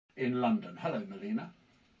in London. Hello, Melina.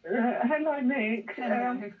 Hello, Nick.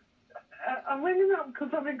 Hello. I'm ringing up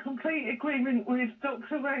because I'm in complete agreement with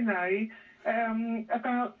Dr. Renee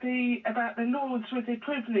about the Lords with their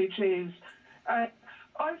privileges.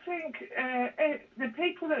 I think the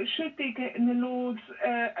people that should be getting the Lords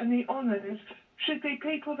and the honours should be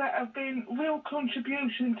people that have been real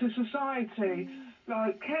contribution to society,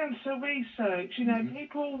 like cancer research,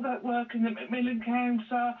 people that work in the Macmillan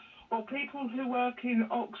Cancer, or people who work in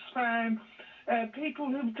Oxfam, people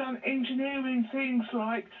who've done engineering things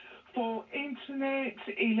like for internet,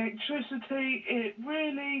 electricity. It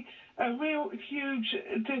really a real huge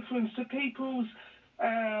difference to people's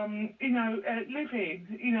living.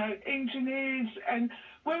 Engineers and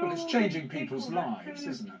Well, it's changing people's lives,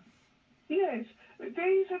 isn't it? Yes,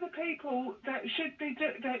 these are the people that should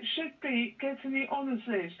be getting the honours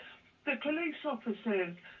list. The police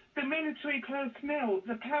officers, the military personnel,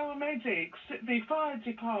 the paramedics, the fire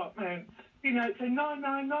department, the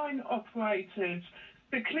 999 operators,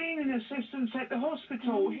 the cleaning assistants at the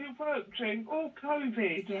hospital who worked during all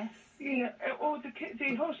COVID, or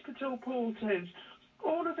the hospital porters,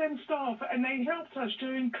 all of them staff, and they helped us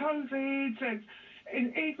during COVID,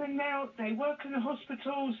 and even now they work in the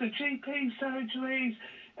hospitals, the GP surgeries,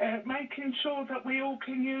 making sure that we all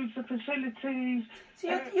can use the facilities.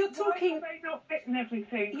 So you're talking. Why are they not getting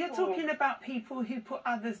everything? You're talking about people who put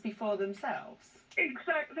others before themselves.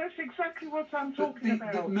 Exactly. That's exactly what I'm talking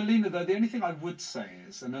about. Melina, though, the only thing I would say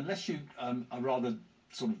is, and unless you are rather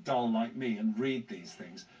sort of dull like me and read these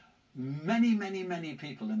things, many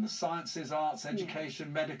people in the sciences, arts,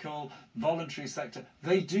 education, medical, voluntary sector,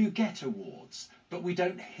 they do get awards, but we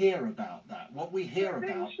don't hear about that. What we hear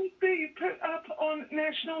about... They should be put up on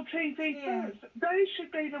national TV first. They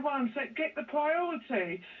should be the ones that get the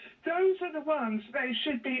priority. Those are the ones that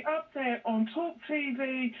should be up there on Talk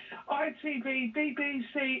TV, ITV,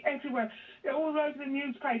 BBC, everywhere, all over the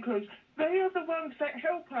newspapers. They are the ones that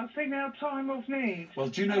help us in our time of need. Well,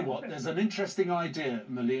 do you know what? There's an interesting idea,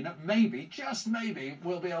 Melina. Maybe, just maybe,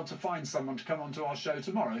 we'll be able to find someone to come onto our show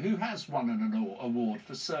tomorrow who has won an award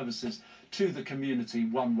for services to the community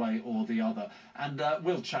one way or the other. And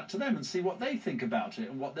we'll chat to them and see what they think about it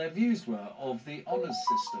and what their views were of the honours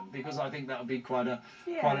system, because I think that would be quite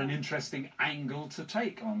an interesting angle to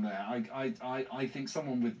take on there. I think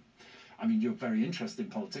someone with... I mean, you're very interested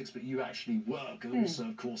in politics, but you actually work also,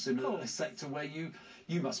 of course, in a sector where you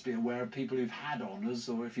must be aware of people who've had honours,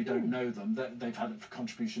 or if you don't know them, that they've had a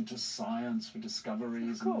contribution to science, for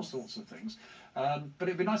discoveries and all sorts of things. But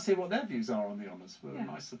it'd be nice to hear what their views are on the honours. What a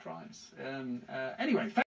nice surprise. Anyway,